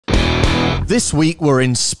This week we're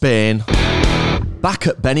in Spain, back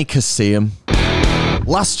at Benicassim.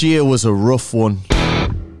 Last year was a rough one,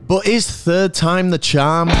 but is third time the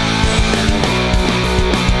charm?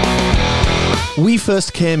 We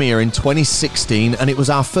first came here in 2016 and it was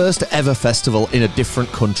our first ever festival in a different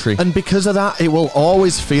country. And because of that, it will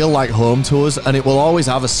always feel like home to us and it will always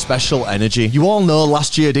have a special energy. You all know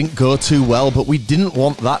last year didn't go too well, but we didn't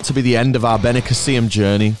want that to be the end of our Benicassim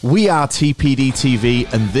journey. We are TPD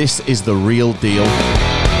TV and this is the real deal.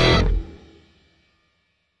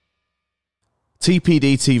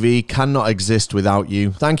 TPD TV cannot exist without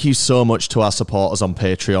you. Thank you so much to our supporters on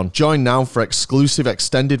Patreon. Join now for exclusive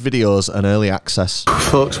extended videos and early access.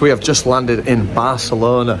 Folks, we have just landed in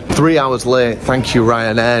Barcelona. 3 hours late, thank you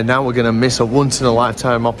Ryanair. Now we're going to miss a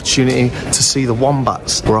once-in-a-lifetime opportunity to see the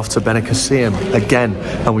Wombats. We're off to Benicassim again,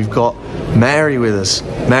 and we've got Mary with us.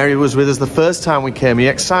 Mary was with us the first time we came. Are you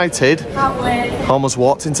excited? Can't wait. Almost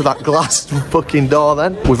walked into that glass fucking door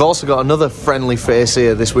then. We've also got another friendly face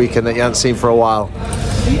here this weekend that you haven't seen for a while.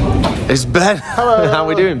 It's Ben. Hello. How are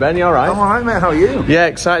we doing, Ben? You alright? I'm alright, mate. How are you? Yeah,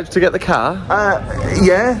 excited to get the car?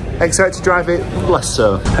 Yeah. Excited to drive it. Less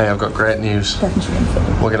so. Hey, I've got great news.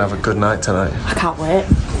 We're going to have a good night tonight. I can't wait.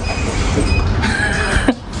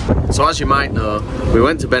 So as you might know, we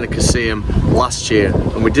went to Benicassim last year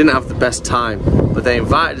and we didn't have the best time, but they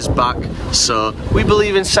invited us back, so we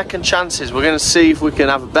believe in second chances. We're going to see if we can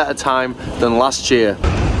have a better time than last year.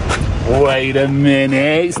 Wait a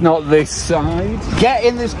minute, it's not this side. Get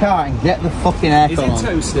in this car and get the fucking aircon on. Is it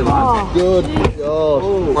toast still on? Good God.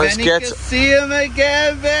 Let's get... Benicassim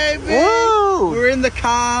again, baby! Woo! We're in the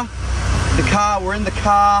car. We're in the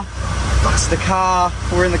car. That's the car.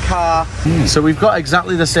 We're in the car. So we've got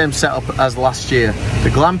exactly the same setup as last year. The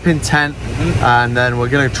glamping tent, and then we're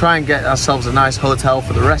going to try and get ourselves a nice hotel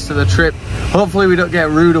for the rest of the trip. Hopefully we don't get a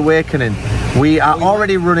rude awakening. We are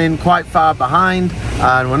already running quite far behind,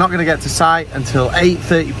 and we're not going to get to site until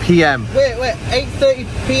 8:30 p.m. Wait,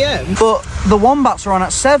 8:30 p.m? But the Wombats are on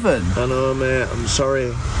at 7. I know, mate, I'm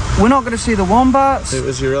sorry. We're not going to see the Wombats. It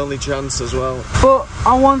was your only chance as well. But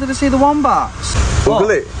I wanted to see the Wombats.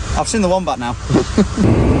 Ugly. I've seen the Wombat now.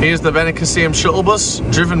 Here's the Benicassim shuttle bus,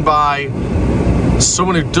 driven by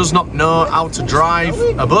someone who does not know how to drive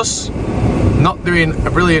a bus. Not doing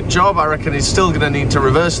a brilliant job. I reckon he's still going to need to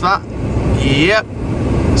reverse that. Yep.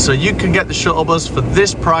 So you can get the shuttle bus for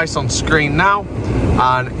this price on screen now,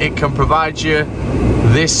 and it can provide you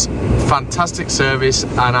this fantastic service,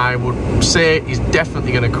 and I would say he's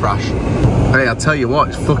definitely going to crash. Hey, I'll tell you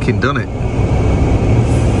what, he's fucking done it.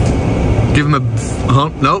 Give him a...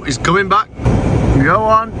 no, he's coming back. Go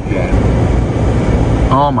on.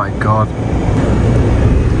 Oh my God.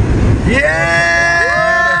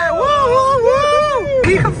 Yeah! Woo, woo, woo!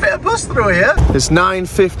 You can fit a bus through here. It's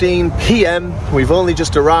 9:15 p.m. We've only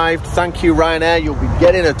just arrived. Thank you, Ryanair. You'll be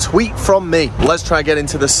getting a tweet from me. Let's try and get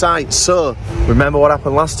into the site. So, remember what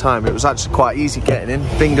happened last time? It was actually quite easy getting in.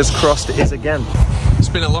 Fingers crossed it is again. It's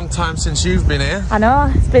been a long time since you've been here. I know,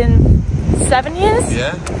 it's been 7 years.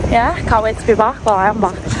 Yeah? Yeah, can't wait to be back. Well, I am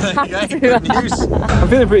back. Yeah, good news. I'm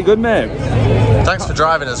feeling pretty good, mate. Thanks for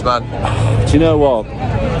driving us, man. Do you know what?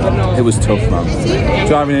 It was tough, man.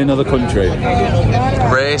 Driving in another country.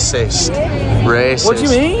 Racist. Racist. What do you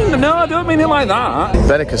mean? No, I don't mean it like that.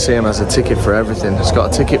 Benicassim has a ticket for everything. It's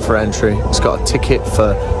got a ticket for entry. It's got a ticket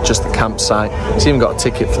for just the campsite. It's even got a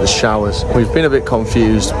ticket for the showers. We've been a bit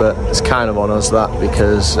confused, but it's kind of on us that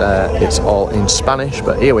because it's all in Spanish.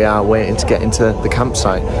 But here we are waiting to get into the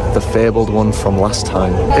campsite, the fabled one from last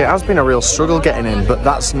time. It has been a real struggle getting in, but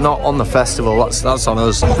that's not on the festival. That's on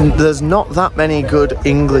us. There's not that many good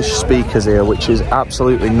English speakers here, which is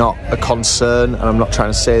absolutely not a concern, and I'm not trying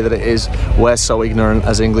to say that it is. We're so ignorant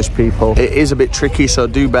as English people. It is a bit tricky, so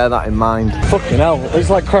do bear that in mind. Fucking hell, it's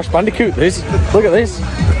like Crash Bandicoot, this. Look at this.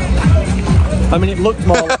 I mean, it looked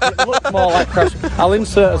more like Crash. I'll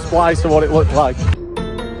insert a splice of what it looked like.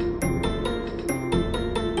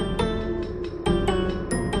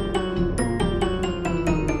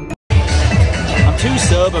 I'm too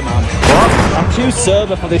sober, man. What? I'm too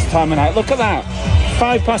sober for this time of night. Look at that.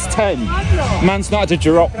 10:05. Man's not had a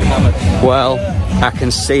drop. Well, I can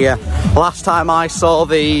see you. Last time I saw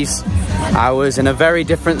these, I was in a very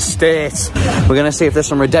different state. We're going to see if there's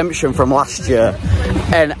some redemption from last year.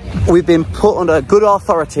 And we've been put under good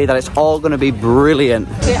authority that it's all going to be brilliant.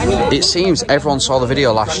 It seems everyone saw the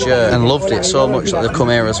video last year and loved it so much that they've come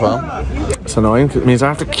here as well. It's annoying because it means I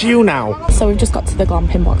have to queue now. So we've just got to the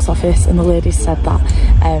glamping box office and the lady said that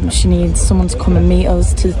she needs someone to come and meet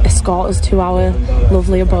us to escort us to our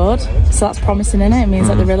lovely abode. So that's promising, innit? It means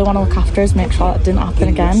that they really want to look after us, make sure that didn't happen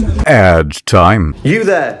again. Ad time. You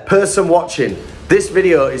there, person watching. This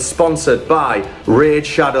video is sponsored by Raid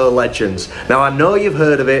Shadow Legends. Now I know you've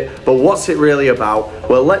heard of it, but what's it really about?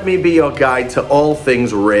 Well, let me be your guide to all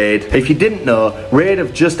things Raid. If you didn't know, Raid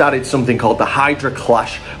have just added something called the Hydra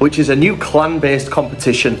Clash, which is a new clan-based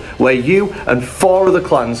competition where you and 4 other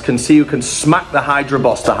clans can see who can smack the Hydra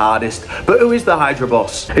boss the hardest. But who is the Hydra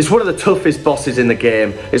boss? It's one of the toughest bosses in the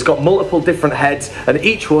game. It's got multiple different heads, and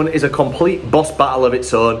each one is a complete boss battle of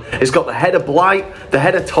its own. It's got the head of Blight, the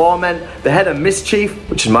head of Torment, the head of Mischief,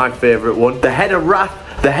 which is my favourite one, the head of Wrath,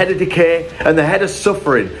 the head of Decay, and the head of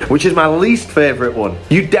Suffering, which is my least favourite one.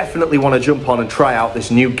 You definitely want to jump on and try out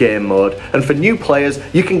this new game mode, and for new players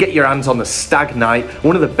you can get your hands on the Stag Knight,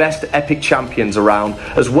 one of the best epic champions around,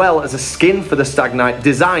 as well as a skin for the Stag Knight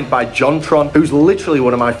designed by Jontron, who's literally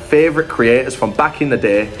one of my favourite creators from back in the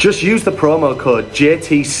day. Just use the promo code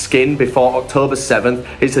JTSKIN before October 7th,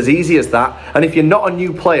 it's as easy as that, and if you're not a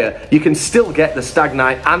new player you can still get the Stag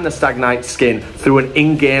Knight and the Stag Knight skin through an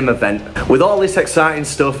in-game event. With all this exciting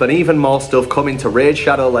stuff and even more stuff coming to Raid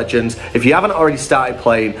Shadow Legends, if you haven't already started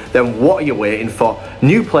playing, then what are you waiting for?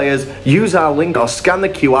 New players, use our link or scan the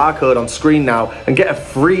QR code on screen now and get a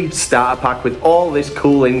free starter pack with all this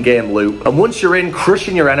cool in-game loot. And once you're in,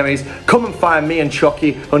 crushing your enemies, come and find me and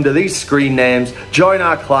Chucky under these screen names, join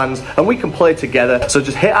our clans, and we can play together. So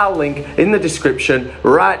just hit our link in the description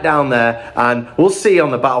right down there, and we'll see you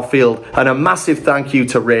on the battlefield. And a massive thank you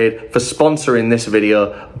to Raid for sponsoring this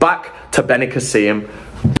video. Back to Benicassim.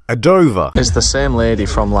 Dover. It's the same lady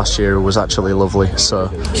from last year who was actually lovely,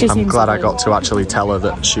 so I'm glad I got to actually tell her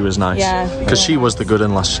that she was nice. Yeah. Because she was the good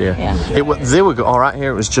one last year. Yeah. They were alright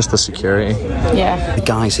here, it was just the security. Yeah. The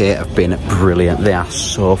guys here have been brilliant. They are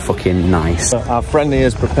so fucking nice. Our friend here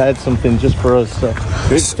has prepared something just for us. So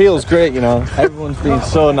it feels great, you know. Everyone's been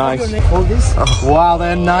so nice. All this? Wow,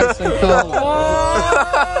 they're nice and cool.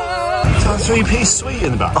 3-piece suite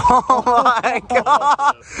in the back. Oh my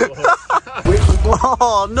god!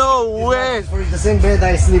 Oh, no way! For the same bed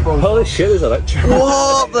I sleep on. Holy shit, there's electric.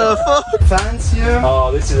 What the fuck? Fans here.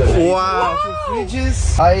 Oh, this is amazing. Wow!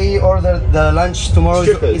 Fridges. I ordered the lunch tomorrow.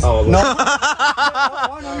 Strippers? No.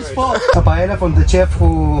 One on spot. A paella from the chef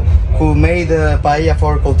who made paella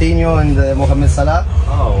for Coutinho and Mohamed Salah.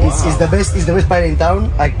 Oh, wow. It's the best paella in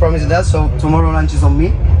town. I promise you that. So tomorrow lunch is on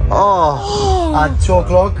me. Oh! At 2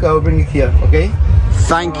 o'clock I will bring it here. Okay.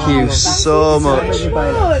 Thank you so much.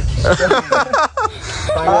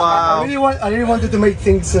 Wow. I really wanted to make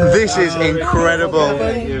things. This is incredible.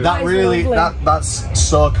 That's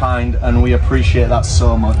so kind, and we appreciate that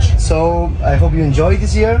so much. So I hope you enjoy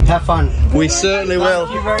this year. Have fun. We certainly will.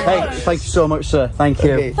 Hey, thank you so much, sir. Thank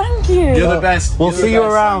you. Okay. Thank you. You're the best. We'll see you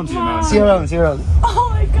around. See you around. See you around. Oh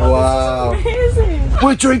my god, Wow. this is amazing.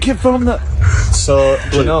 We're drinking from the... So,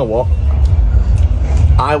 do you know what?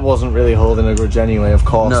 I wasn't really holding a grudge anyway, of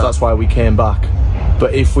course. No. That's why we came back.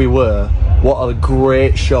 But if we were, what a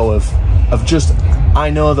great show of just... I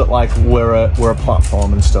know that like we're a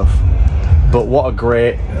platform and stuff, but what a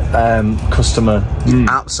great customer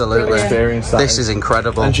Absolutely. experience that This is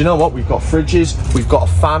incredible. And do you know what? We've got fridges, we've got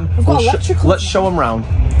a fan. Let's show them round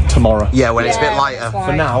tomorrow. Yeah, when it's a bit lighter.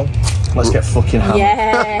 For now, let's get fucking hammered.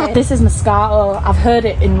 Yeah. This is Moscato. I've heard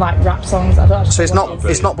it in like rap songs. I don't actually So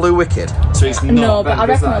it's not Blue Wicked. So it's not No, but I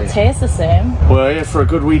reckon it'll taste the same. We're here for a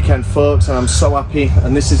good weekend, folks, and I'm so happy.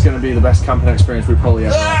 And this is going to be the best camping experience we probably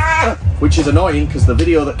ever had. Which is annoying because the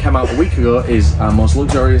video that came out a week ago is our most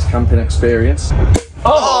luxurious camping experience.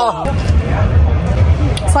 Oh!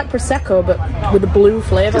 It's like Prosecco, but with a blue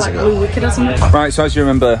flavour, like Blue Wicked or something. Right, so as you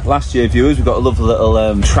remember, last year, viewers, we've got a lovely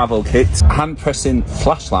little travel kit. Hand-pressing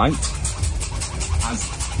flashlight.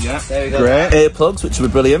 Yeah, there we go. Great. Earplugs, which were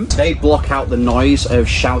brilliant. They block out the noise of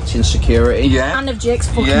shouting security. Yeah. And of Jake's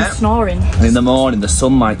fucking snoring. And in the morning, the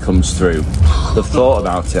sunlight comes through. They've thought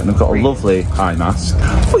about it, and they've got a lovely eye mask.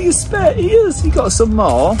 For your spare ears, you got some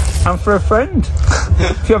more, and for a friend.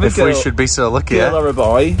 If you have a girl, we should be so lucky, girl or a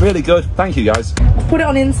boy, really good. Thank you, guys. I put it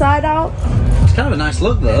on inside out. It's kind of a nice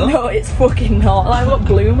look, though. No, it's fucking not. Like, I've got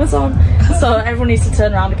bloomers on. So everyone needs to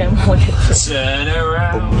turn around again while I get this. Turn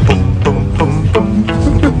around.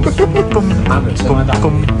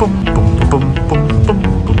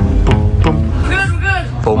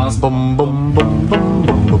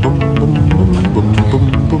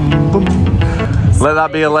 Let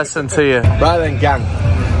that be a lesson to you. Right then, gang.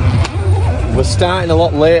 We're starting a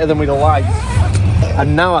lot later than we'd have liked.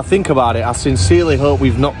 And now I think about it, I sincerely hope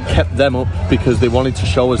we've not kept them up because they wanted to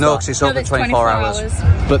show us No, that. because it's open 24 hours.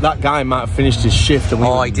 But that guy might have finished his shift and we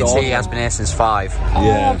Oh, were I did gone. say he has been here since 5.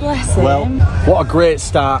 Oh, bless him. Well, what a great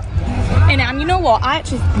start. And you know what? I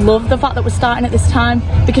actually love the fact that we're starting at this time,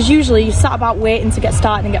 because usually you sat about waiting to get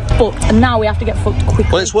started and get fucked, and now we have to get fucked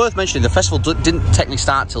quickly. Well, it's worth mentioning the festival didn't technically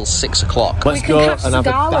start till 6 o'clock. Let's go and have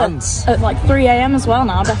a dance. At like 3 AM as well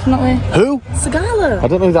now, definitely. Who? Sagala. I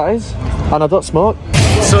don't know who that is, and I don't smoke.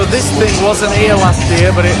 So this thing wasn't here last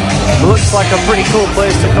year, but it looks like a pretty cool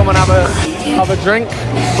place to come and have a drink.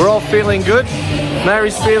 We're all feeling good.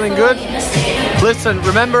 Mary's feeling good. Listen,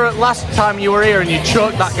 remember last time you were here and you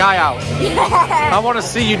choked that guy out? Yeah. I want to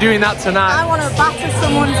see you doing that tonight. I want to batter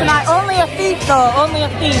someone tonight. Only a thief though, only a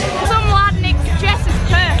thief. Some lad nicked Jess's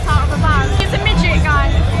purse out of a bag. He's a midget guy.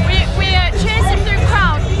 We chased him through the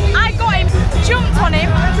crowd. I got him, jumped on him,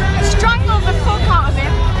 strangled the fuck out of him.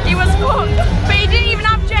 He was fucked, but he didn't even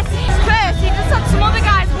have Jess's purse. He just had some other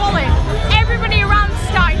guy's wallet. Everybody around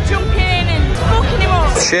started jumping in and fucking him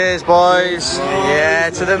up. Cheers, boys. Yeah,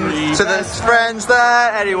 to the friends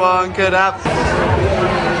that anyone could have.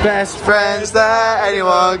 Best friends that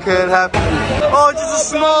anyone could have. Oh,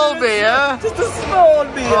 just a small beer. Just a small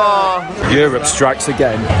beer. Oh. Europe strikes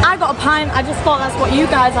again. I got a pint. I just thought that's what you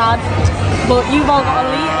guys had, but you've all got a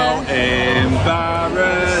litre.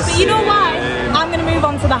 Embarrassing. But you know why? I'm gonna move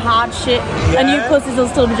on to the hard shit, and you pussies will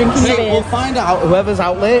still be drinking your beer. We'll find out whoever's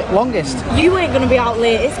out late longest. You ain't gonna be out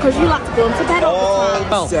late. It's because you like to go to bed all the time.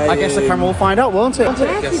 Well, I guess the camera will find out, won't it?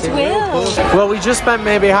 Yes, it will. Well, we just spent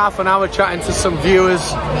maybe half an hour chatting to some viewers,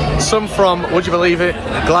 some from, would you believe it,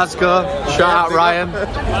 Glasgow, shout out Ryan,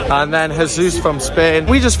 and then Jesus from Spain.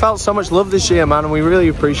 We just felt so much love this year, man, and we really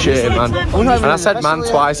appreciate it, man. And I said man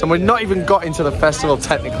twice, and we've not even got into the festival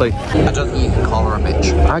technically. I don't think you can call her a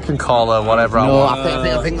bitch. I can call her whatever I No, want.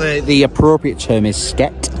 I think the appropriate term is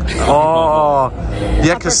sket. Oh,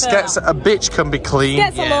 yeah, because sket's a bitch can be clean.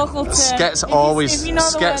 Sket's a local term. Sket's always, if you know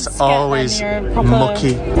the word sket's sket, always then you're proper...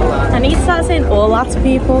 mucky. I need to start saying hola to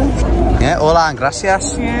people. Yeah, hola and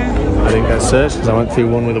gracias. Yeah. I didn't get searched because I went through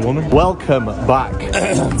one with a woman. Welcome back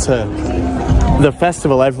to the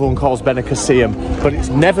festival everyone calls Benicassim, but it's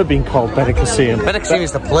never been called Benicassim. Benicassim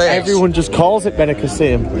is the place. Everyone just calls it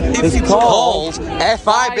Benicassim. It's called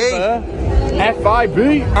FIB.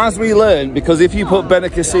 FIB. As we learned, because if you put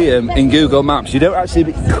Benicassim in Google Maps, you don't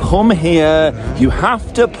actually come here. You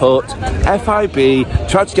have to put FIB,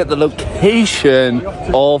 try to get the location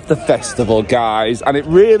of the festival, guys. And it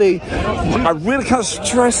really, I really can't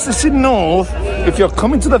stress this enough. If you're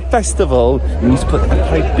coming to the festival, you need to put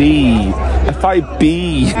FIB. FIB.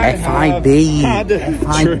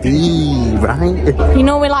 Right? You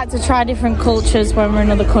know we like to try different cultures when we're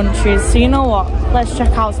in other countries, so you know what? Let's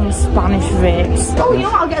check out some Spanish vapes. Oh, you know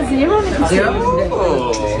what? I'll get a zero.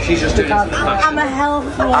 She's just doing I'm a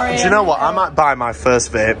health warrior. Do you know what? I might buy my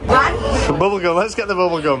first vape. Bubblegum. Let's get the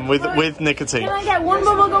bubblegum with nicotine. Can I get one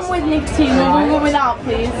bubblegum with nicotine, one without,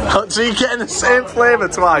 please? So you're getting the same flavour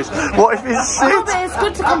twice. What if it's shit? No, but it's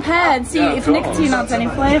good to compare and see if nicotine adds any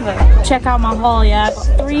flavour. Check out my haul, yeah. I got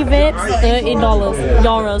 3 vapes,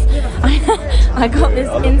 €30. I got this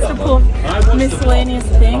Instapuff miscellaneous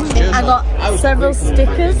thing. I got several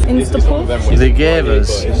stickers, Instapuff. They gave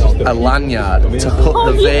us a lanyard to put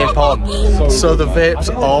the vape on, so the vape's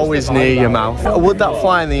always near your mouth. Would that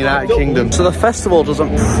fly in the United Kingdom? So the festival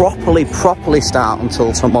doesn't properly start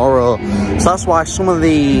until tomorrow. So that's why some of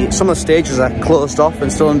the stages are closed off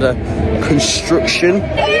and still under construction.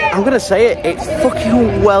 I'm gonna say it, it's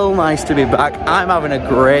fucking well nice to be back. I'm having a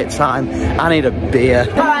great time. I need a beer.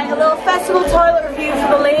 Alright, a little festival toilet review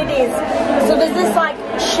for the ladies. So there's this like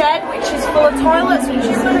shed which is full of toilets, which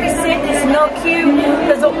is going to be sick. It's no queue.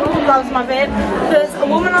 There's that was my vape. There's a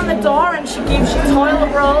woman on the door and she gives you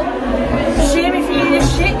toilet roll. Shame if you eat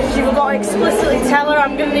this shit because you've got to explicitly tell her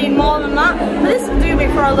I'm going to need more than that. But this will do me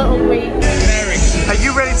for a little week. Are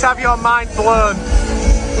you ready to have your mind blown?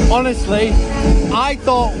 Honestly, I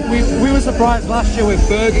thought we were surprised last year with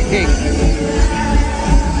Burger King.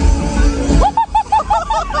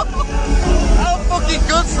 How fucking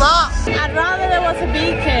good's that? I'd rather there was a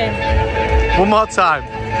BK. One more time.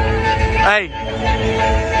 Hey,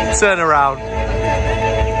 turn around.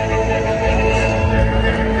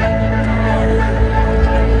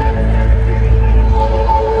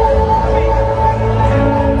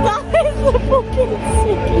 That is the fucking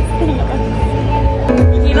sickest thing ever.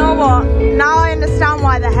 You know what? Now I understand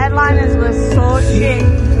why the headliners were so shit.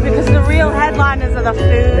 Because the real headliners are the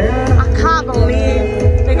food. I can't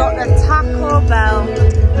believe they got the Taco Bell,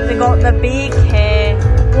 they got the BK.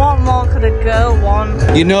 What more could a girl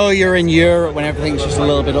want? You know you're in Europe when everything's just a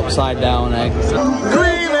little bit upside down, eh?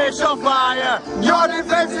 Grealish on fire! Your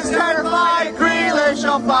defense is terrifying! Grealish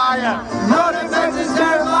on fire! Your defense is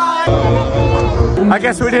terrifying! I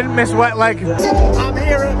guess we didn't miss wet leg. I'm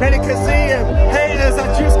here at Benicassim. Haters I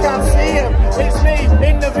just can't see him. It's me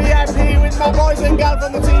in the VIP with my boys and gals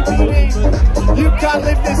on the TPD. You can't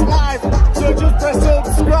live this life, so just press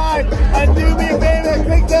subscribe and do me a favour,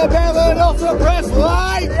 click the bell and also press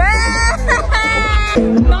like.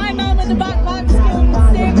 My mum in the backpack's going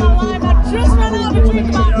to save my life. I just ran out of a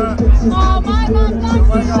drink back. Oh, my mum,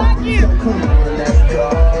 thank you.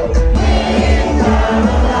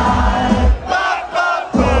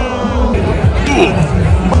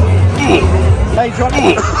 Hey,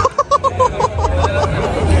 Johnny.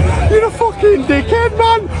 You're a fucking dickhead,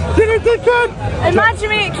 man. You're a dickhead. Imagine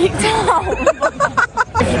me get kicked out.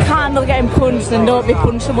 If you can't handle getting punched, then don't be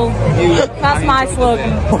punchable. That's my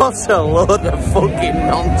slogan. What a load of fucking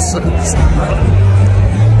nonsense.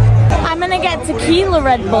 I'm gonna get tequila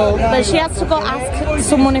Red Bull, but she has to go ask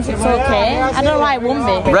someone if it's okay. I don't know why it won't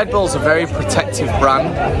be. Red Bull's a very protective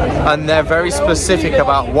brand, and they're very specific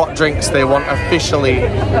about what drinks they want officially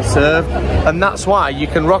served, and that's why you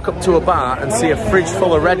can rock up to a bar and see a fridge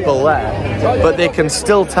full of Red Bull there, but they can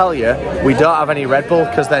still tell you we don't have any Red Bull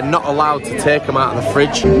because they're not allowed to take them out of the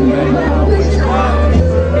fridge.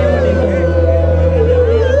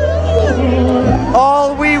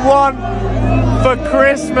 All we want for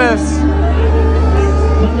Christmas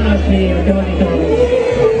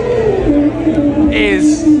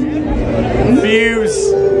is views.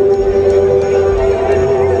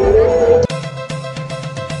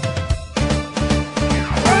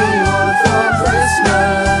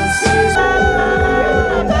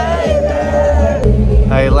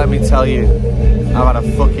 Hey, let me tell you, I've had a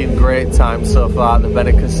fucking great time so far at the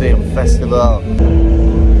Benicassim Festival.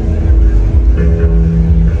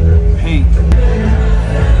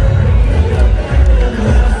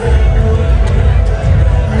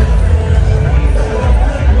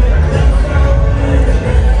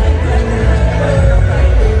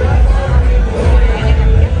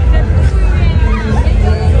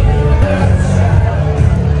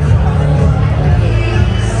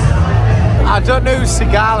 I don't know who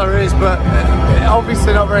Sigala is, but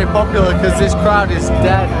obviously not very popular because this crowd is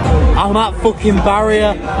dead. I'm at fucking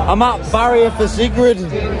Barrier. I'm at Barrier for Sigrid.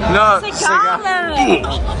 No, Sigala!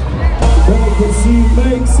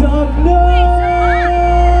 Make some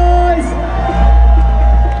noise!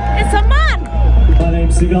 It's a man! My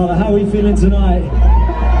name's Sigala. How are we feeling tonight?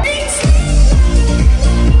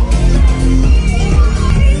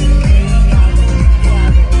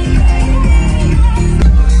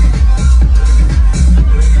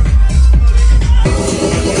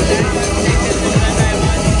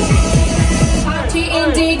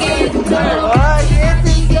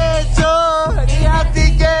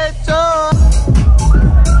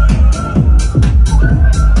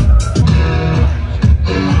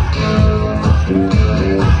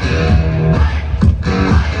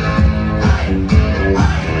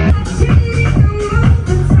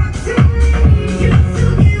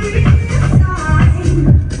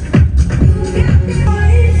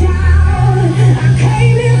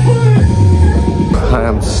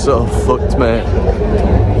 So fucked, mate.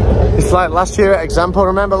 It's like last year at Example.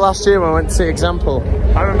 Remember last year when I went to see Example?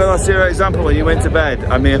 I remember last year at Example when you went to bed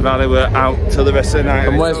and me and Valley were out till the rest of the night.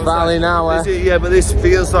 And where's Valley now? Yeah, but this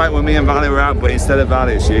feels like when me and Valley were out, but instead of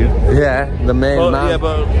Valley, it's you. Yeah, the main man. Yeah,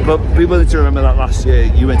 but people need to remember that last year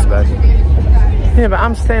you went to bed. Yeah, but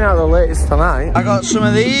I'm staying out the latest tonight. I got some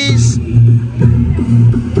of these.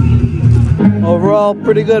 Overall,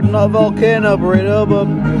 pretty good. Not a volcano burrito, but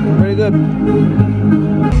pretty good.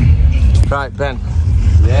 Right, Ben.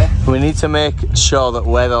 Yeah? We need to make sure that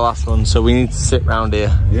we're the last one, so we need to sit round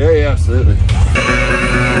here. Yeah, absolutely.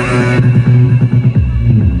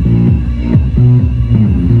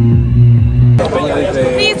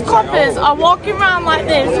 These coppers are walking around like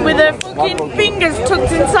this with their fucking fingers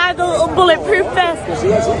tucked inside the little bulletproof vest,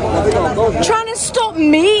 trying to stop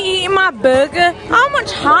me eating my burger. How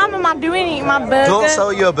much harm am I doing eating my burger? Don't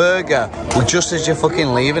sell your burger just as you're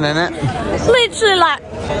fucking leaving, innit? Literally like,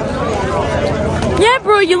 yeah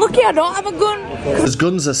bro, you're lucky I don't have a gun. Because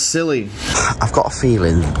guns are silly. I've got a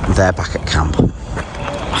feeling they're back at camp.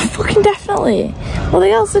 Fucking definitely. What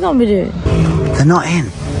else are they gonna be doing? They're not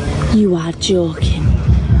in. You are joking.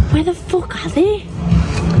 Where the fuck are they?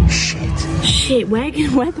 Shit. Shit, we're the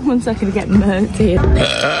ones that are gonna get murked here.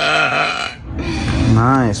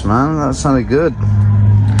 Nice, man. That sounded good.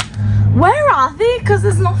 Where are they? Because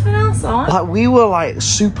there's nothing else on. Like, we were like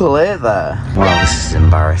super late there. Well, this is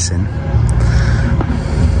embarrassing.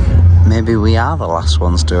 Maybe we are the last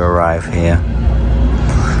ones to arrive here.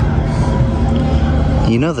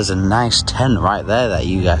 You know there's a nice tent right there that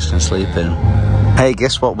you guys can sleep in. Hey,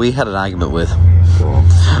 guess what we had an argument with?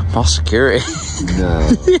 More security. No.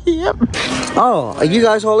 Yep. Oh, are you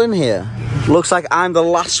guys all in here? Looks like I'm the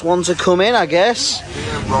last one to come in, I guess.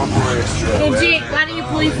 Hey Jake, why don't you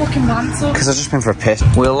pull your fucking pants up? Because I've just been for a piss.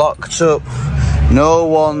 We're locked up. No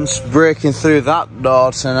one's breaking through that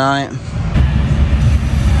door tonight.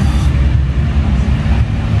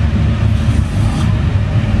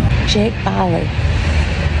 Jake Barley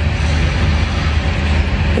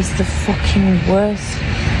is the fucking worst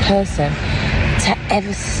person to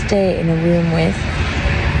ever stay in a room with,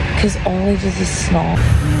 because all he does is snore.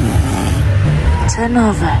 Turn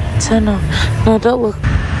over, turn over. No, don't look.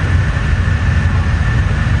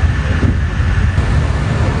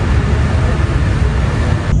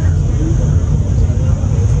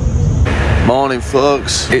 Morning,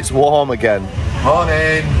 folks. It's warm again.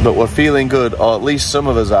 Morning. But we're feeling good, or at least some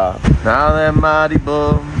of us are. Now then, Marty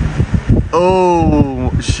Bum.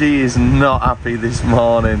 Oh, she is not happy this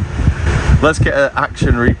morning. Let's get an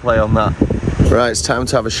action replay on that. Right, it's time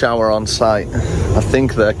to have a shower on site. I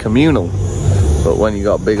think they're communal, but when you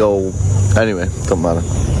got big old... Anyway, doesn't matter.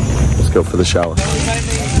 Let's go for the shower.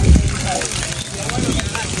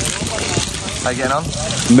 How you getting on?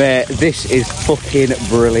 Mate, this is fucking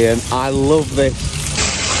brilliant. I love this.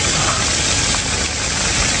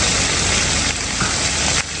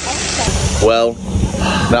 Well,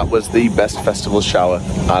 that was the best festival shower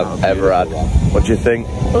I've ever had. What do you think?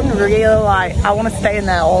 Unreal, like, I want to stay in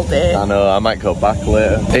there all day. I know, I might go back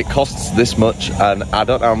later. It costs this much, and I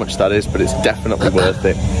don't know how much that is, but it's definitely worth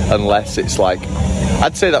it. Unless it's like,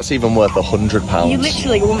 I'd say that's even worth £100. You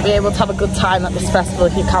literally wouldn't be able to have a good time at this festival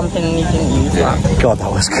if you're camping and you didn't use that. God, that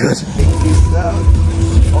was good.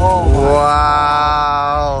 Oh,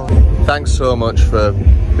 wow. Thanks so much for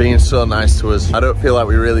being so nice to us. I don't feel like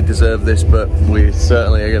we really deserve this, but we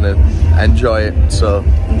certainly are going to enjoy it. So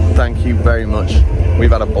thank you very much. We've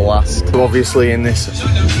had a blast. Obviously in this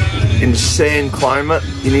insane climate,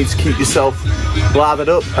 you need to keep yourself lathered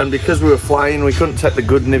up, and because we were flying, we couldn't take the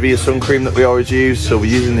good Nivea sun cream that we always use, so we're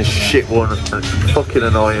using this shit one, and it's fucking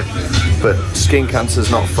annoying. But skin cancer's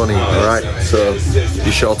not funny, alright? So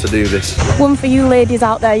be sure to do this. One for you ladies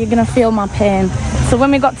out there, you're gonna feel my pain. So when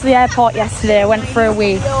we got to the airport yesterday, I went for a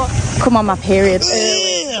wee. Come on, my period.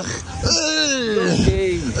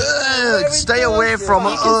 Stay away from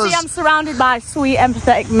us. You can see I'm surrounded by sweet,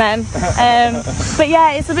 empathetic men. But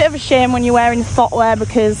yeah, it's a bit of a shame when you're wearing footwear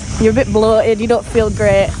because you're a bit bloated, you don't feel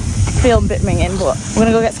great. Feel a bit minging, but we're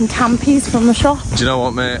gonna go get some tampies from the shop. Do you know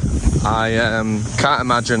what, mate? I can't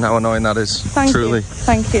imagine how annoying that is. Truly.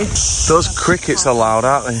 Thank you. Those crickets are loud,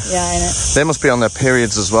 aren't they? Yeah, innit? They must be on their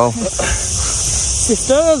periods as well.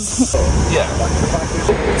 Sisters. Yeah.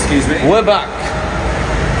 Excuse me. We're back.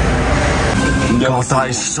 God, that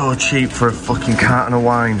is so cheap for a fucking carton of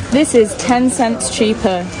wine. This is 10 cents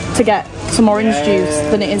cheaper to get some orange juice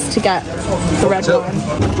than it is to get the red wine.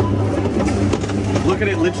 Look at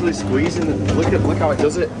it literally squeezing it. Look how it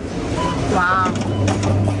does it. Wow.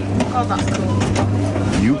 Oh, that's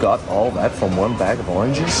cool. You got all that from one bag of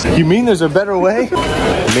oranges? You mean there's a better way?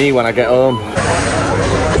 Me when I get home.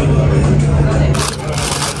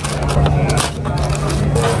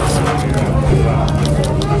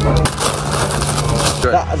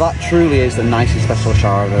 That truly is the nicest festival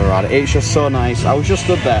shower I've ever had. It's just so nice. I was just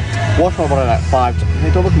stood there, washed my body like 5 times. Hey,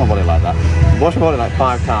 don't look at my body like that. Washed my body like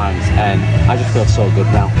 5 times, and I just feel so good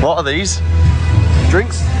now. What are these?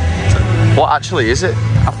 Drinks? What actually is it?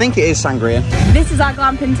 I think it is sangria. This is our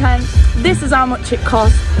glamping tent. This is how much it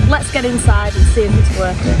costs. Let's get inside and see if it's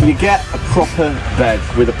worth it. You get a proper bed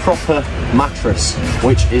with a proper mattress,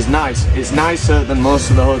 which is nice. It's nicer than most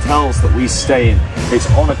of the hotels that we stay in. It's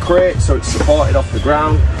on a crate, so it's supported off the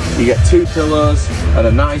ground. You get 2 pillows and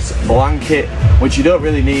a nice blanket, which you don't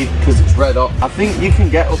really need because it's red hot. I think you can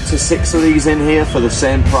get up to 6 of these in here for the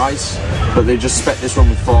same price, but they just spec this one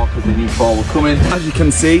with 4 because the new 4 will come in. As you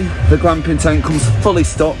can see, the glamping tent comes fully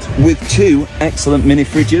stocked with 2 excellent mini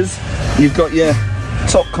fridges. You've got your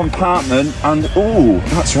top compartment, and oh,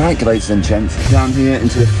 that's right, ladies and gents, down here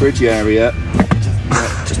into the fridge area.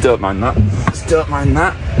 Just don't mind that. Just don't mind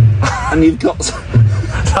that. And you've got.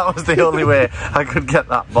 That was the only way I could get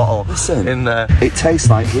that bottle in there. It tastes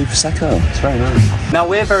like blue prosecco. It's very nice. Now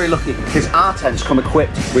we're very lucky because our tents come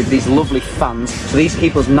equipped with these lovely fans, so these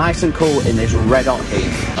keep us nice and cool in this red hot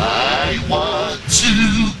heat. I want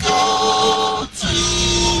to go to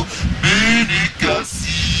Benicassim.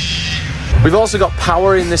 We've also got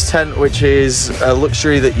power in this tent, which is a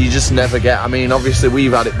luxury that you just never get. I mean, obviously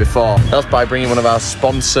we've had it before. That's by bringing one of our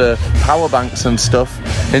sponsor power banks and stuff.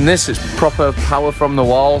 In this, it's proper power from the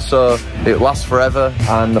wall, so it lasts forever,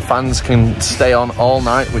 and the fans can stay on all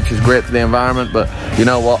night, which is great for the environment. But you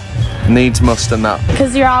know what? Needs must and that.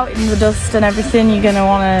 Because you're out in the dust and everything, you're going to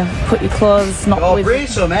want to put your clothes not with... Bring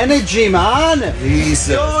some energy, man.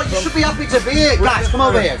 Jesus. Yo, you should be happy to be here. Guys, come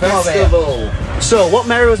over here. Come over here. So, what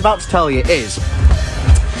Mary was about to tell you is...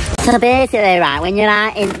 So basically, right, when you're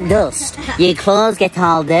out in dust, your clothes get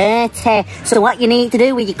all dirty. So what you need to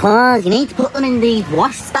do with your clothes, you need to put them in these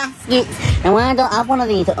wash baskets. Now I don't have one of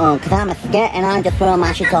these at home because I'm a skirt and I just throw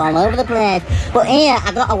my shit all over the place. But here,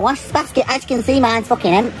 I got a wash basket. As you can see, mine's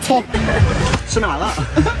fucking empty. Something like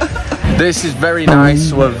that. This is very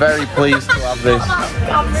nice. We're very pleased to have this.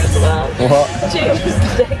 What?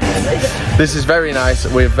 This is very nice.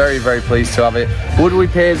 We're very, very pleased to have it. Would we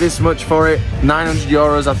pay this much for it?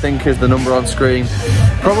 €900, I think, is the number on screen.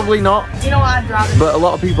 Probably not. You know what I'd rather do? But a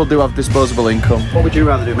lot of people do have disposable income. What would you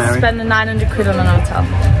rather do, Mary? Spend the 900 quid on an hotel.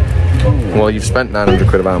 Well, you've spent 900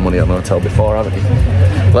 quid of our money on an hotel before, haven't you?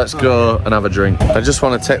 Let's go and have a drink. I just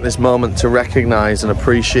want to take this moment to recognise and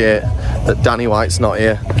appreciate that Danny White's not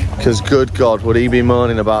here. Because good God, would he be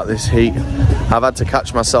moaning about this heat? I've had to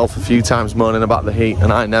catch myself a few times moaning about the heat,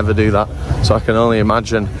 and I never do that. So I can only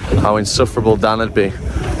imagine how insufferable Dan would be.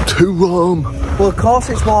 Too warm. Well, of course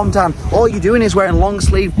it's warm, Dan. All you're doing is wearing long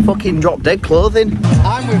sleeve fucking drop dead clothing.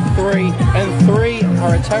 I'm with 3, and 3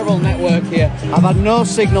 are a terrible network here. I've had no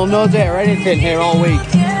signal, no data or anything here all week.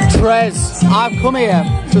 Trez, I've come here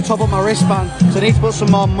to top up my wristband, so I need to put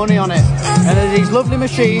some more money on it. And there's these lovely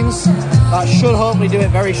machines that should hopefully do it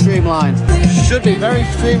very streamlined. Should be very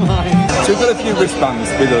streamlined. So we've got a few wristbands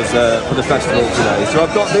with us for the festival today. So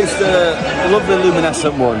I've got this lovely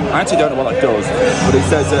luminescent one. I actually don't know what that does, but it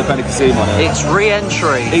says Benicassim on it. It's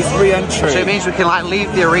re-entry. It's re-entry. So it means we can like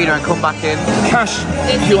leave the arena and come back in. Cash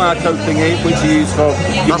QR code thingy, which you use for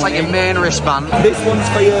That's like your main wristband. This one's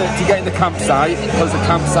for you to get in the campsite, because the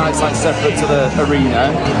campsite's like separate to the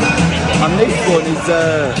arena. And this one is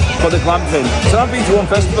for the glamping. So I've been to one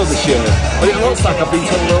festival this year, but it looks like I've been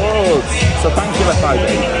to loads. So thank you,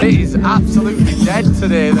 FIB. It is absolutely dead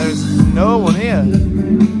today. There's no one here.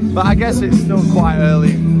 But I guess it's still quite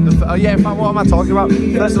early. Oh yeah, in fact, what am I talking about?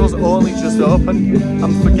 The festival's only just open.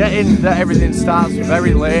 I'm forgetting that everything starts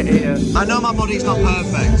very late here. I know my body's not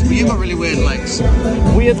perfect, but you've got really weird legs.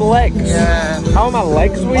 Weird legs? Yeah. How are my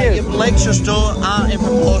legs weird? Your legs just aren't in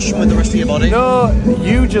proportion with the rest of your body. No,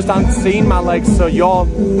 you just haven't seen my legs, so you're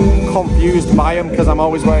confused by them because I'm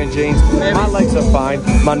always wearing jeans. Maybe. My legs are fine.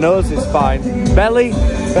 My nose is fine. Belly,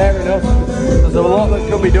 fair enough. There's a lot that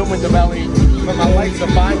could be done with the belly. But my legs are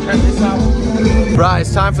fine, check this out. Right,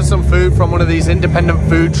 it's time for some food from one of these independent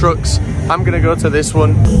food trucks. I'm gonna go to this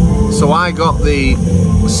one. So I got the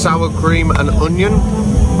sour cream and onion,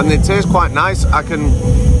 and they taste quite nice. I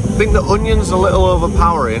think the onion's a little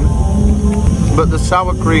overpowering, but the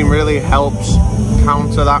sour cream really helps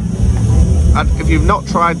counter that. And if you've not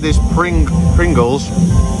tried this Pringles,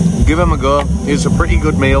 give them a go. It's a pretty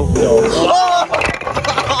good meal.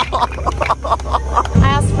 I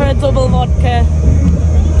asked for a double vodka.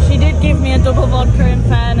 She did give me a double vodka in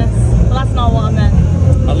fairness, but that's not what I meant.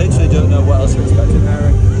 I literally don't know what else to expect,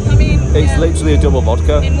 Mary. I mean, it's literally a double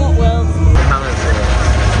vodka. In what world?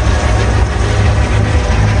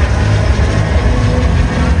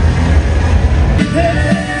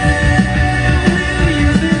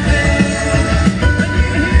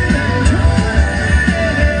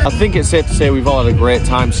 I think it's safe to say we've all had a great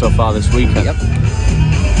time so far this weekend. Yep.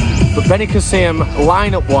 But Benicassim,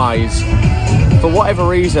 lineup-wise, for whatever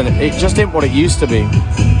reason, it just ain't what it used to be.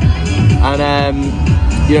 And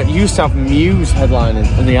you know, it used to have Muse headlining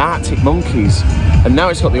and the Arctic Monkeys, and now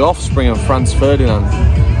it's got the Offspring and Franz Ferdinand.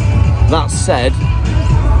 That said,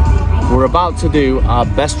 we're about to do our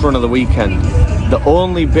best run of the weekend. The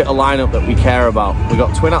only bit of lineup that we care about. We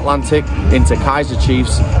got Twin Atlantic into Kaiser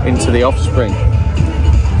Chiefs into the Offspring.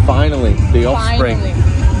 Finally, the Offspring. Finally.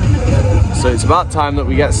 So it's about time that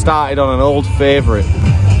we get started on an old favourite.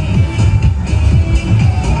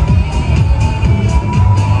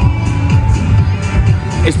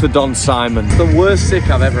 It's the Don Simon. The worst sick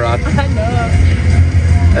I've ever had. I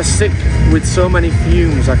know. A sick with so many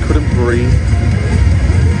fumes I couldn't breathe.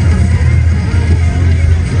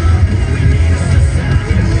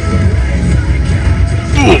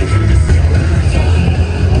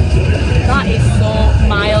 That is so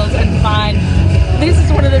mild and fine. This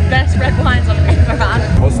is one of the best red wines I've ever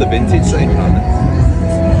had. What's the vintage saying, man?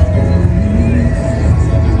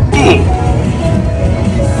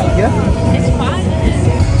 Yeah? It's fine.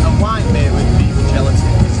 A wine made with beef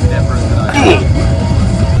gelatin is never a good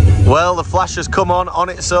idea. Well, the flash has come on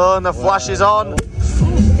its own. The flash is on.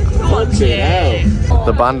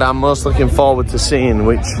 The band I'm most looking forward to seeing,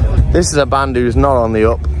 which this is a band who's not on the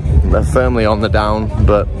up. They're firmly on the down,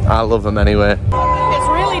 but I love them anyway. It's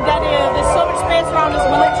really dead here.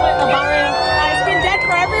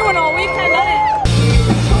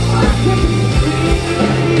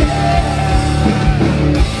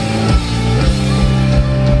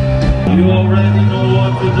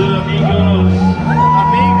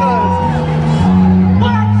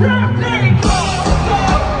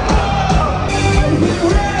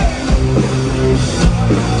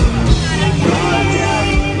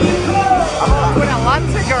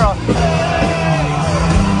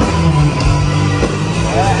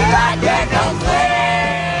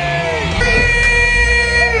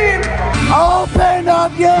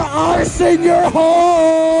 Shove your arse in your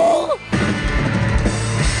hole!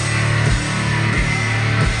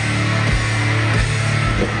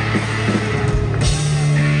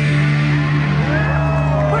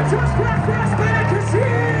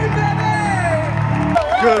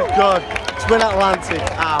 Good God. Twin Atlantic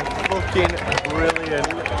are fucking brilliant.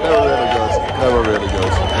 They were really good. They were really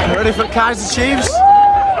good. Ready for Kaiser Chiefs?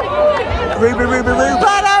 Ruby, Ruby, Ruby.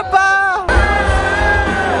 Ba-da-ba!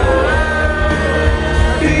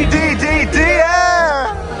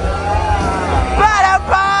 D-D-D-D-yeah!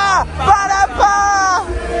 Ba-da-ba! Ba-da-ba!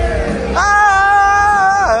 Ah!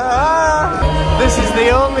 This is the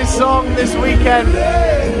only song this weekend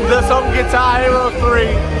that's on Guitar Hero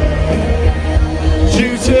 3.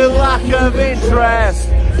 Due to lack of interest,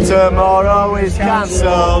 tomorrow is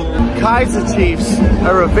cancelled. Kaiser Chiefs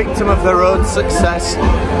are a victim of their own success.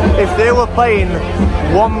 If they were playing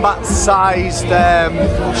wombat-sized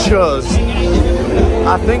shows,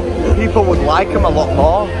 I think people would like them a lot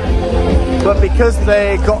more. But because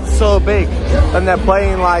they got so big and they're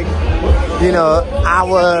playing like, you know,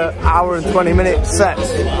 hour and 20-minute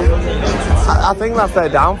sets, I think that's their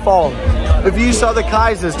downfall. If you saw the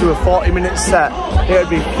Kaisers do a 40-minute set, it would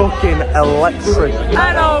be fucking electric.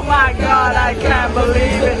 And oh my God, I can't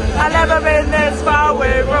believe it. I've never been this far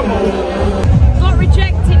away from home. Got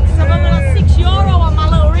rejected because I've only got €6 on my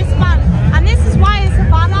little wristband. And this is why it's a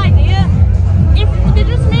bad idea. If they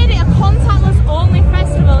just made it a contactless only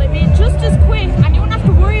festival, it'd be just as quick and you wouldn't have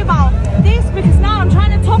to worry about this, because now I'm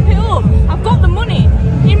trying to top it up. I've got the money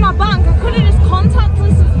in my bank. I could have just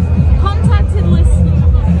contactless her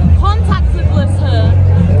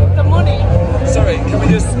the money. Sorry, can we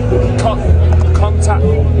just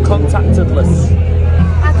contactedless?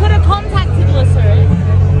 I could have contactedless her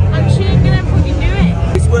and she ain't gonna fucking do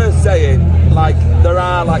it. It's worth saying, like, there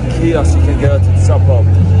are like kiosks you can go to top up,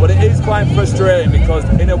 but it is quite frustrating because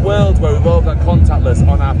in a world where we've all got contactless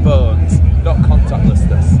on our phones, not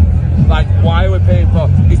contactlessness. Like, why are we paying for?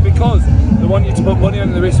 It's because they want you to put money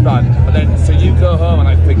on the wristband, and then so you go home and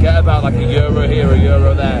like forget about like €1 here,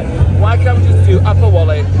 €1 there. Why can't we just do Apple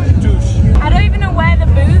Wallet, douche? I don't even know where the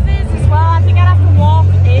booth is as well. I think I'd have to walk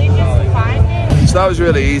ages to find it. So that was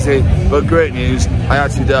really easy, but great news. I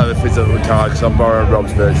actually don't have a physical card because I'm borrowing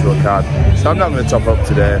Rob's virtual card. So I'm not going to top up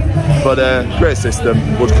today, but great system,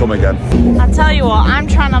 would come again. I'll tell you what, I'm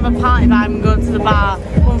trying to have a party vibe and go to the bar.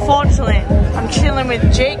 Unfortunately, I'm chilling with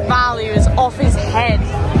Jake Barley, who's off his head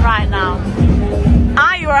right now.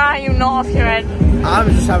 Are you or are you not off your head? I'm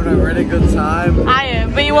just having a really good time. I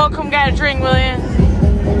am, but you won't come get a drink, will you?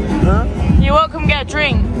 Huh? You won't come get a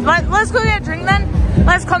drink. Let's go get a drink then.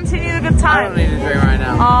 Let's continue the good time. I don't need a drink right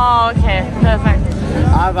now. Oh, okay, perfect.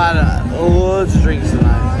 I've had loads of drinks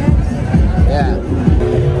tonight. Yeah.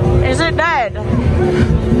 Is it dead?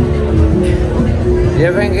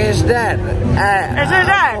 You think it's dead? Is it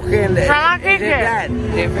dead? Can I kick it?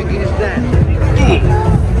 Do you think it's dead?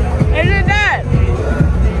 Is it dead?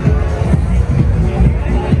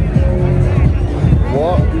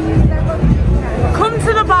 What? Come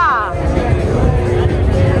to the bar.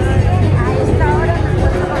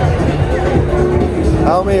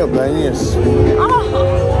 Help me up, Benius. Oh.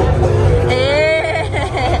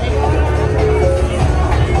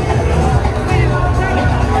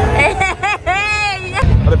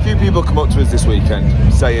 Had a few people come up to us this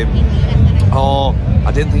weekend saying, oh,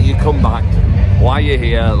 I didn't think you'd come back. Why are you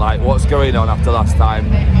here? Like, what's going on after last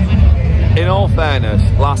time? In all fairness,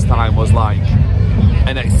 last time was like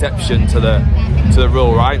an exception to the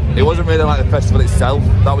rule, right? It wasn't really like the festival itself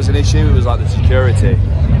that was an issue, it was like the security.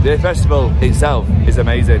 The festival itself is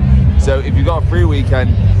amazing. So if you've got a free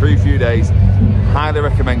weekend, free few days, highly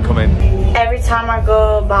recommend coming. Every time I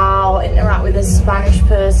go about interact with a Spanish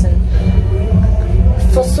person,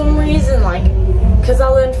 for some reason, like, because I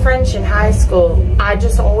learned French in high school, I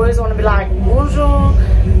just always want to be like, bonjour.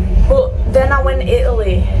 But then I went to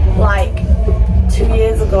Italy, like, 2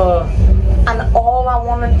 years ago, and all I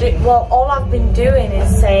want to do, well, all I've been doing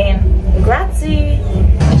is saying, grazie.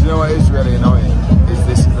 Do you know what is really annoying? Is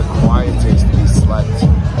this is the quietest we slept.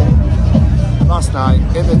 Last night,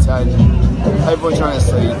 in the tent, everyone trying to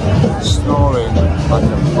sleep, snoring like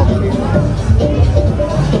a fucking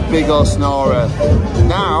big old snorer.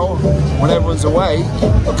 Now, when everyone's awake,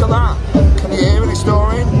 look at that. Can you hear any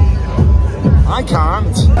snoring? I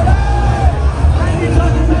can't.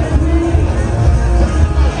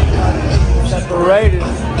 Separated.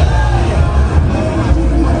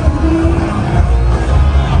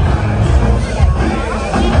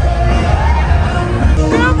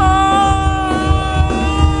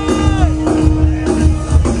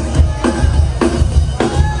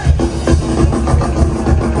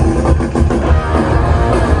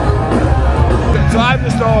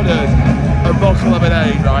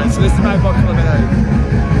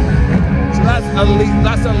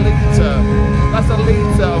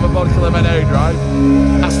 litre of a vodka lemonade, right?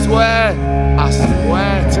 I swear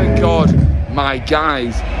to God, my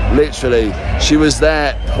guys, literally, she was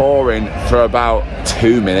there pouring for about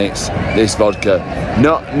 2 minutes, this vodka.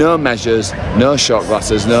 No measures, no shot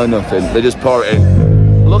glasses, no nothing. They just pour it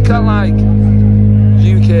in. Look at like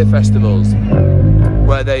UK festivals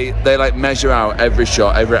where they like measure out every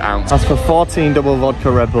shot, every ounce. That's for 14 double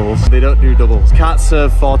vodka Red Bulls. They don't do doubles. Can't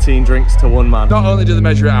serve 14 drinks to one man. Not only do they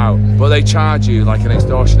measure it out, but they charge you like an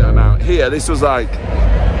extortionate amount. Here, this was like,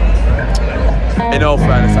 in all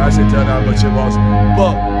fairness, I actually don't know how much it was,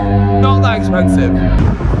 but not that expensive.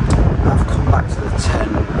 I've come back to the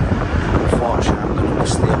tent. Unfortunately, I'm going to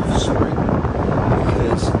miss the offspring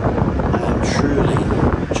because I am truly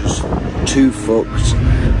just too fucked.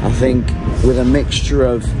 I think with a mixture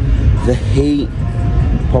of the heat,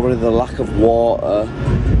 probably the lack of water,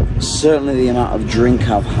 certainly the amount of drink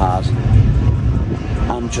I've had,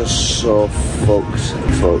 I'm just so fucked.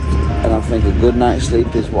 And I think a good night's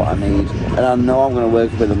sleep is what I need. And I know I'm going to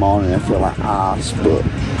wake up in the morning and feel like arse, but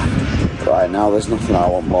right now there's nothing I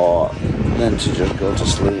want more than to just go to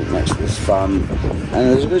sleep next to this fan. And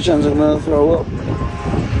there's a good chance I'm going to throw up.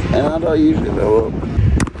 And I don't usually throw up.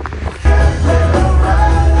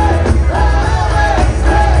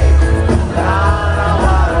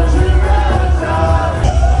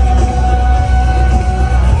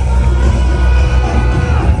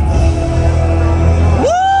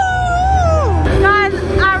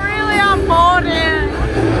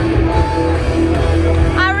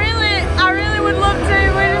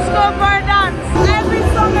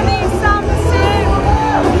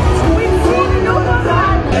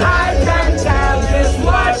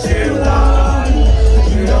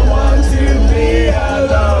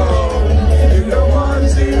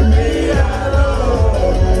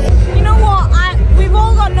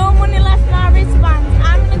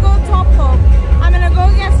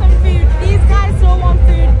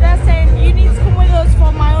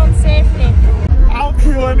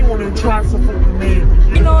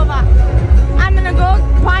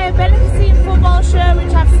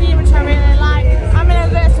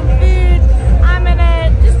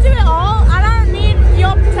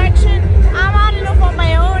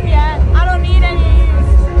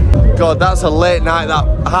 God, that's a late night, that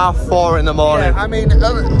 4:30 in the morning. Yeah, I mean,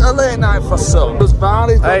 a late night for some. It was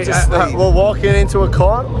valid. Hey, we're walking into a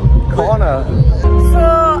corner.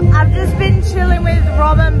 So, I've just been chilling with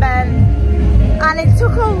Rob and Ben, and it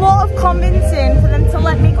took a lot of convincing for them to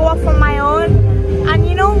let me go off on my own. And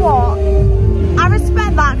you know what? I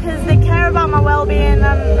respect that because they care about my well-being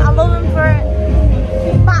and I love them for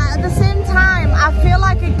it. But at the same time, I feel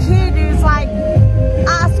like a kid who's like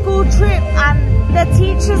at a school trip and their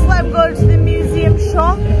teachers let them go to the museum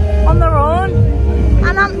shop on their own,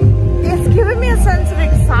 and it's giving me a sense of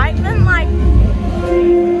excitement. Like,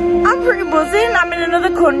 I'm pretty buzzing. I'm in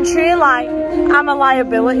another country, like, I'm a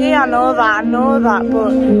liability, I know that,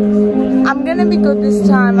 but I'm gonna be good this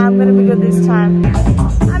time. I'm gonna be good this time.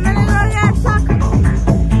 I'm gonna go get a taco.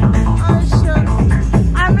 Oh shit.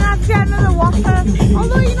 I'm gonna have to get another Whopper.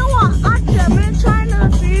 Although, you know what, actually, I'm gonna try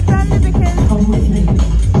another food vendor because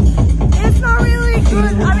it's not really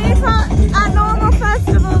good. I mean, it's not at normal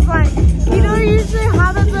festivals, like, you don't usually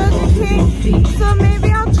have a Burger King, so maybe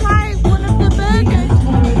I'll try one of the burger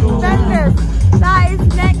vendors that is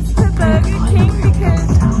next to Burger King because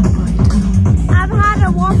I've had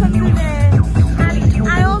a Whopper today and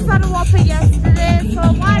I also had a Whopper yesterday, so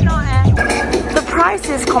why not? The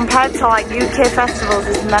prices compared to like UK festivals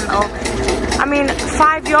is mental. I mean,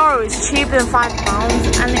 €5 is cheaper than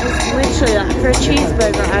 £5, and it was literally like for a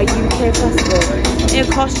cheeseburger at a UK festival, it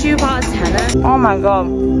cost you about a tenner. Oh my god,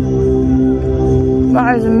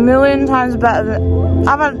 that is a million times better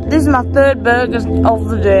than this is my 3rd burger of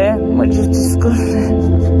the day, which is disgusting.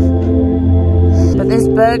 But this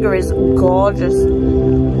burger is gorgeous.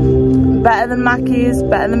 Better than Mackey's,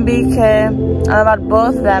 better than BK, and I've had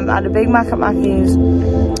both of them. I had a Big Mac at Mackey's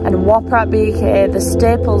and a Whopper at BK, the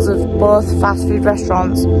staples of both fast food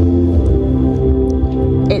restaurants.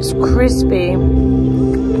 It's crispy.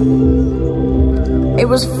 It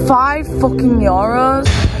was €5.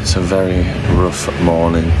 It's a very rough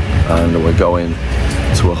morning and we're going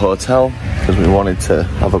to a hotel because we wanted to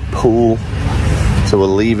have a pool. So we're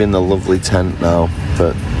leaving the lovely tent now,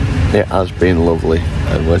 but it has been lovely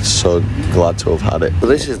and we're so glad to have had it. So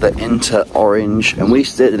this is the Inter Orange, and we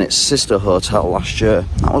stayed in its sister hotel last year.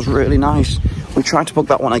 That was really nice. We tried to book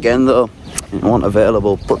that one again though, it wasn't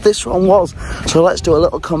available, but this one was. So let's do a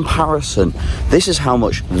little comparison. This is how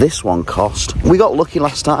much this one cost. We got lucky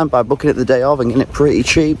last time by booking it the day of and getting it pretty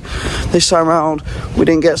cheap. This time around we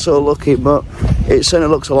didn't get so lucky, but it certainly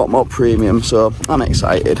looks a lot more premium, so I'm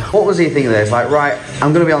excited. What was he thinking there? It's like, right,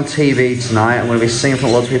 I'm going to be on TV tonight, I'm going to be singing for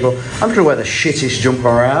loads of people, I'm going to wear the shittest jumper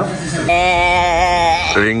around.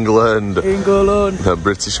 England. The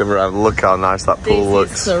British Emirate. Look how nice that pool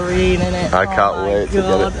looks. Serene, innit? I can't wait to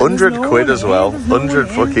get it. 100 quid as well. 100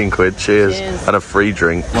 fucking quid. Cheers. And a free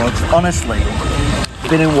drink. Honestly,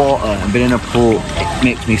 being in water and being in a pool, it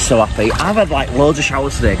makes me so happy. I've had like loads of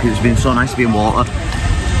showers today because it's been so nice to be in water.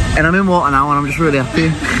 And I'm in water now and I'm just really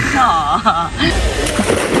happy.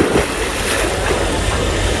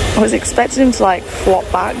 I was expecting him to like flop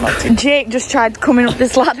back. Jake just tried coming up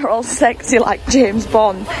this ladder all sexy like James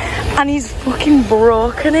Bond, and he's fucking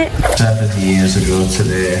broken it. 70 years ago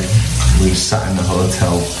today, we sat in the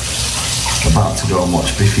hotel about to go and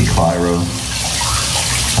watch Biffy Clyro.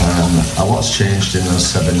 A lot's changed in those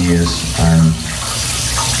 7 years, and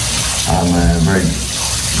I'm very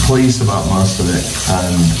pleased about most of it,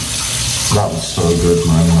 and that was so good,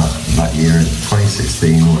 man. That year,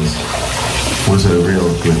 2016 was a real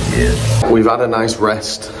good year. We've had a nice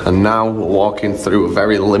rest, and now we're walking through a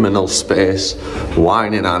very liminal space,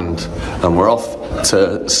 wine in hand, and we're off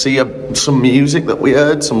to see some music that we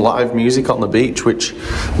heard, some live music on the beach, which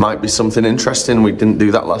might be something interesting. We didn't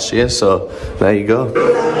do that last year, so there you go.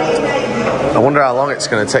 I wonder how long it's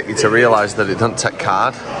going to take you to realise that it doesn't take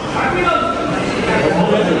card.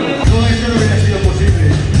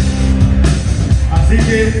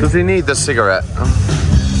 Does he need the cigarette?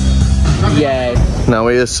 Yeah. Now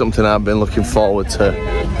here's something I've been looking forward to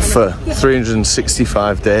for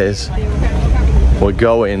 365 days. We're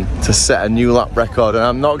going to set a new lap record, and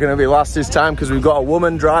I'm not going to be last this time because we've got a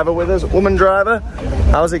woman driver with us. Woman driver,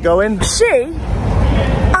 how's it going?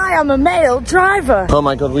 I am a male driver. Oh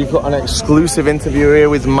my god, we've got an exclusive interview here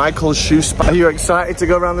with Michael Schuspa. Are you excited to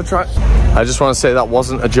go around the track? I just want to say that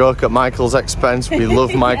wasn't a joke at Michael's expense. We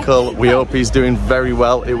love Michael. We hope he's doing very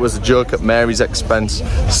well. It was a joke at Mary's expense,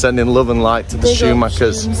 sending love and light to the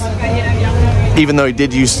Schumachers. Even though he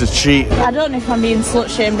did used to cheat. I don't know if I'm being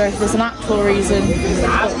slut-shamed or if there's an actual reason.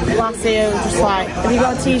 But last year we were just like, have you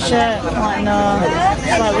got a t-shirt? I'm like, no.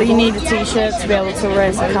 It's like, well, you need a t-shirt to be able to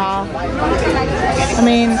race a car. I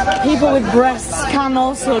mean, people with breasts can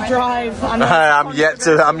also drive. I'm yet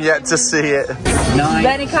to see it.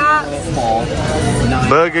 Benicassim.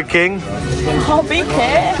 Burger King. Oh,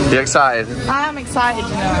 BK. You excited? I am excited,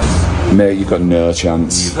 you know. Mate, you've got no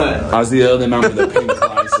chance. As the only man with a pink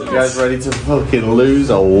license. You guys ready to fucking lose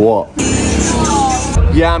or what?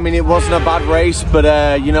 Yeah, I mean, it wasn't a bad race, but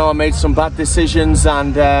you know, I made some bad decisions,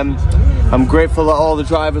 and I'm grateful that all the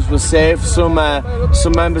drivers were safe. Some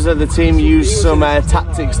members of the team used some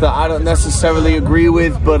tactics that I don't necessarily agree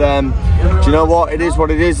with, but do you know what? It is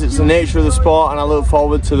what it is. It's the nature of the sport, and I look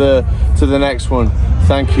forward to the next one.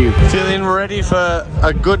 Thank you. Feeling ready for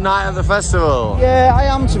a good night at the festival? Yeah, I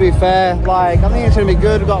am, to be fair. Like, I think it's going to be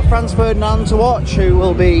good. We've got Franz Ferdinand to watch, who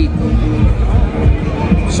will be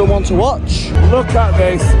someone to watch. Look at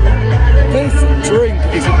this. This drink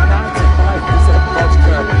is 95%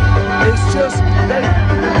 vodka. It's just,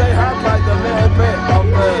 they had like a little bit of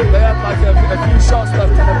they had like a few shots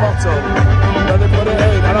left in the bottle. And they put it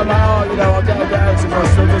in, and I'm like, oh, you know, I'll get a bit extra, so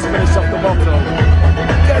I'll just finish off the bottle.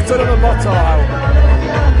 Get another bottle out.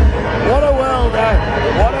 What a world, eh?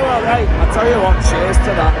 What a world, eh? I tell you what, cheers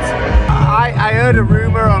to that. I heard a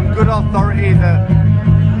rumour on good authority that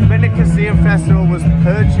Benicassim Festival was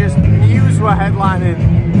purchased. News were headlining.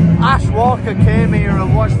 Ash Walker came here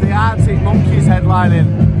and watched the Arctic Monkeys headlining.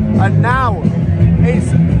 And now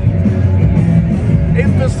it's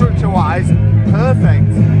infrastructure-wise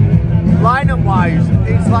perfect. Lineup-wise,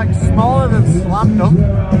 it's like smaller than Slam Dunk.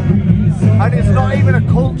 And it's not even a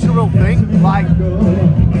cultural thing. Like,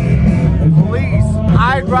 please,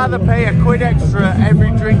 I'd rather pay a quid extra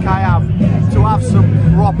every drink I have to have some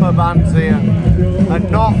proper bands here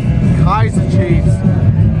and not Kaiser Chiefs,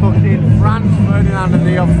 fucking Franz Ferdinand and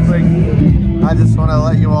the Offspring. I just want to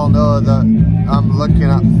let you all know that I'm looking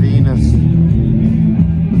at Venus,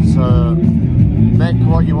 so make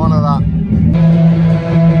what you want of that.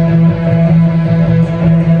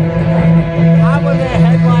 How are they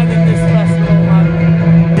headlining this festival, man?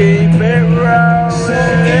 Keep it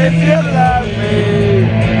rolling if you love me.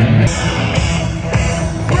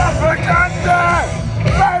 Propaganda!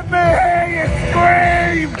 Let me hear you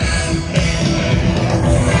scream!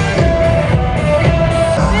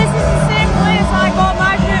 This is the same place I got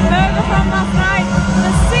my drink burger from last night.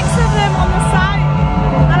 There's 6 of them on the site.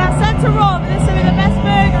 And I said to Rob, this will be the best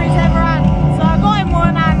burger he's ever had. So I got him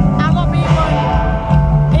one and I got me one.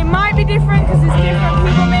 It might be different because it's different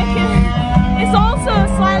people making it. It's also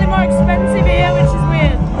slightly more expensive here, which is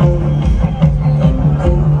weird.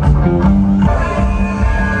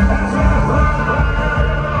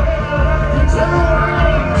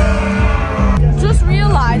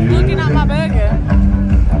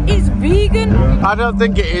 I don't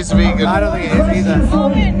think it is vegan. I don't think it is either. Oh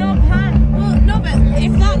wait, no pan. Well, no, but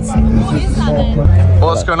if that's, what is that then?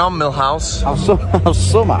 What's going on, Millhouse? I've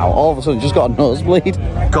somehow all of a sudden just got a nosebleed.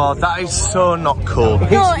 God, that is so not cool.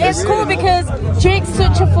 No, it's cool because Jake's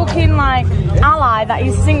such a fucking like ally that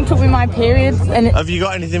he's synced up with my periods. And Have you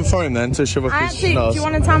got anything for him then to shove up his nose? do you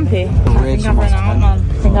want a tampy? I think I've run out, man.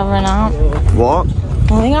 I think I've run out. What?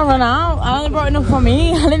 I think I run out. I only brought enough for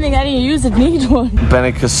me. I didn't think any of you would need one.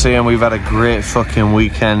 Benicassim, we've had a great fucking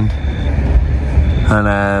weekend.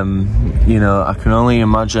 And, you know, I can only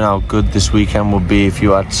imagine how good this weekend would be if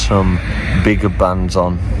you had some bigger bands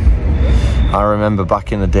on. I remember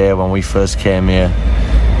back in the day when we first came here,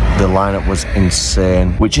 the lineup was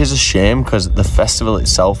insane, which is a shame because the festival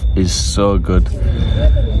itself is so good.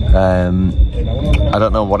 I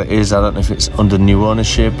don't know what it is. I don't know if it's under new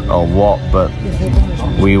ownership or what, but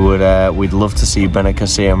we would we'd love to see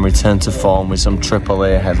Benicassim return to form with some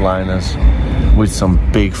AAA headliners, with some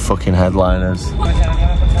big fucking headliners.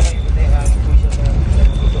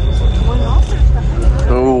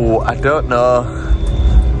 Oh, I don't know.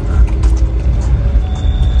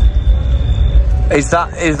 Is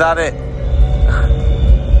that it?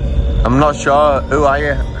 I'm not sure. Who are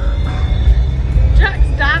you? Jack's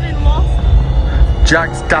dad-in-law.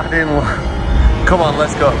 Jack's dad-in-law. Come on,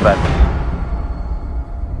 let's go to bed.